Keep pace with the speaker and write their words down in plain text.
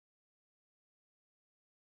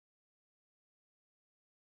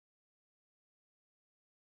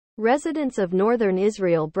Residents of northern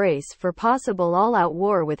Israel brace for possible all-out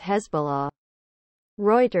war with Hezbollah.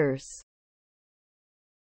 Reuters.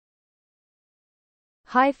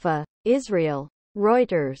 Haifa, Israel.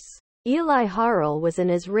 Reuters. Eli Harel was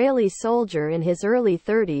an Israeli soldier in his early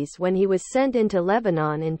 30s when he was sent into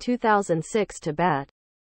Lebanon in 2006 to bat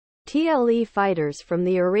TLE fighters from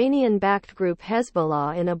the Iranian-backed group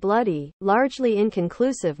Hezbollah in a bloody, largely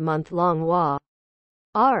inconclusive month-long war.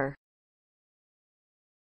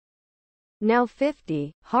 Now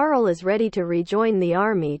 50, Harel is ready to rejoin the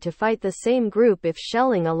army to fight the same group if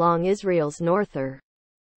shelling along Israel's northern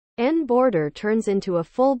border turns into a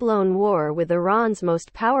full-blown war with Iran's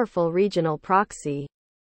most powerful regional proxy.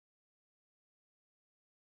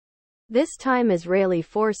 This time Israeli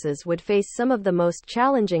forces would face some of the most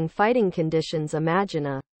challenging fighting conditions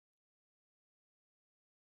imaginable.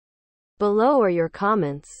 Below are your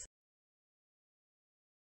comments.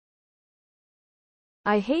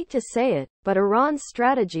 I hate to say it, but Iran's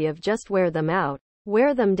strategy of just wear them out,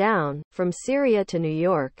 wear them down, from Syria to New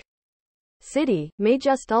York City, may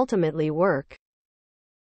just ultimately work.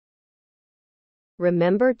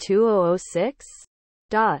 Remember 2006?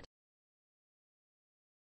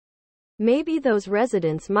 Maybe those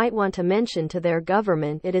residents might want to mention to their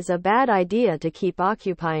government it is a bad idea to keep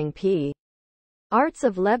occupying parts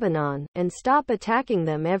of Lebanon, and stop attacking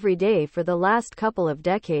them every day for the last couple of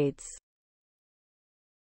decades.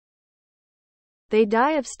 They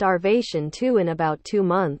die of starvation too in about 2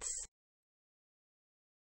 months.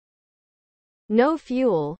 No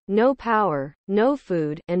fuel, no power, no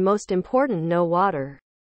food, and most important, no water.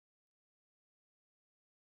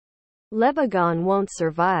 Lebanon won't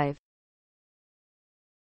survive.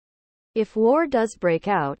 If war does break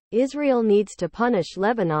out, Israel needs to punish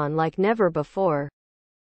Lebanon like never before.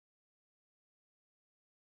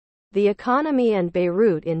 The economy and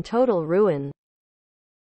Beirut in total ruin.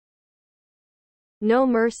 No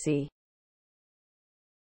mercy.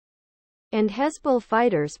 And Hezbollah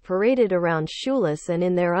fighters paraded around shoeless and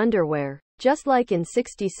in their underwear, just like in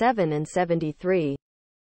 67 and 73.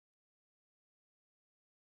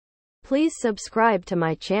 Please subscribe to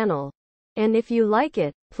my channel. And if you like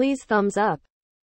it, please thumbs up.